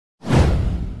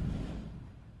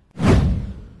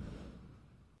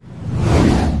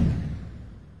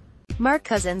Mark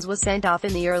Cousins was sent off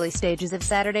in the early stages of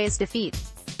Saturday's defeat.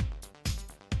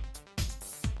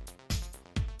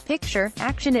 Picture,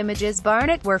 action Images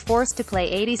Barnet were forced to play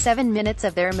 87 minutes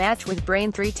of their match with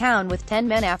Braintree Town with 10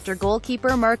 men after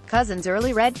goalkeeper Mark Cousins'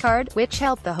 early red card, which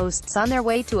helped the hosts on their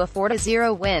way to a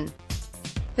 4-0 win.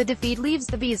 The defeat leaves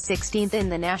the Bees 16th in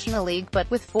the National League but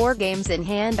with 4 games in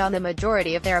hand on the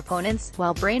majority of their opponents,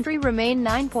 while Braintree remain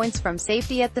 9 points from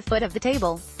safety at the foot of the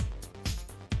table.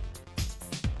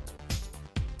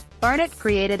 Barnet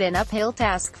created an uphill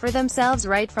task for themselves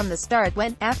right from the start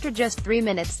when, after just 3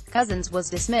 minutes, Cousins was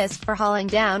dismissed for hauling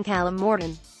down Callum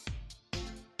Morton.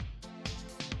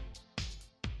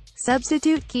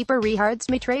 Substitute keeper Richard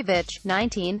Mitrovic,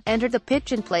 19, entered the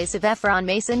pitch in place of Efron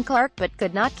Mason Clark but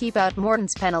could not keep out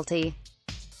Morton's penalty.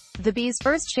 The Bees'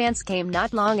 first chance came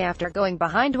not long after going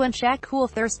behind when Shaq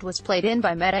Coolthirst was played in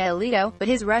by Meta Elito, but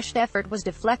his rushed effort was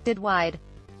deflected wide.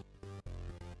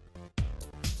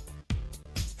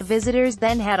 The visitors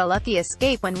then had a lucky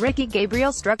escape when Ricky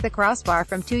Gabriel struck the crossbar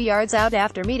from 2 yards out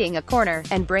after meeting a corner,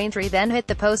 and Braintree then hit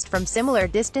the post from similar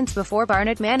distance before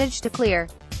Barnet managed to clear.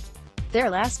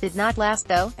 Their last did not last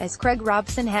though, as Craig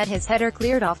Robson had his header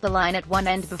cleared off the line at one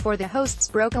end before the hosts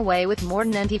broke away with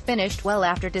Morton, and he finished well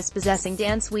after dispossessing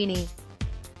Dan Sweeney.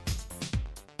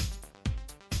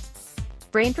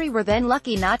 Braintree were then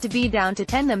lucky not to be down to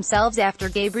 10 themselves after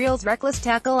Gabriel's reckless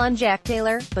tackle on Jack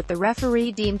Taylor, but the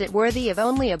referee deemed it worthy of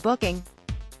only a booking.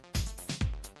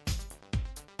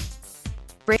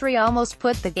 Braintree almost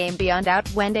put the game beyond doubt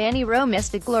when Danny Rowe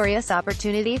missed a glorious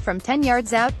opportunity from 10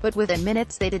 yards out, but within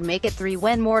minutes they did make it 3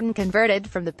 when Morton converted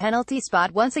from the penalty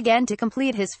spot once again to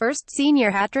complete his first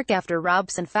senior hat-trick after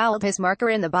Robson fouled his marker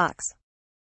in the box.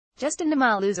 Justin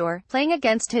Maluzor, playing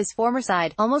against his former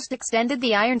side, almost extended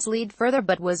the Irons' lead further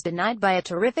but was denied by a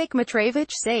terrific Mitrovic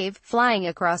save, flying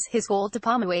across his goal to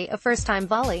palm away a first-time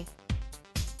volley.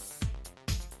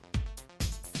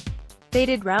 They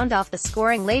did round off the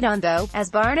scoring late on though,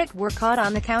 as Barnet were caught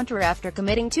on the counter after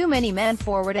committing too many men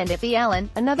forward, and Iffy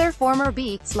Allen, another former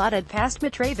Bee, slotted past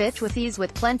Mitrovic with ease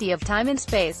with plenty of time and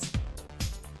space.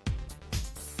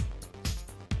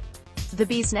 The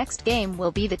Bees' next game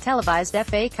will be the televised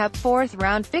FA Cup 4th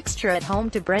round fixture at home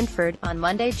to Brentford, on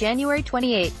Monday, January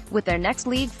 28, with their next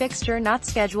league fixture not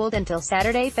scheduled until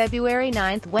Saturday, February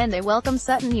 9, when they welcome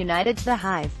Sutton United to the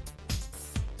Hive.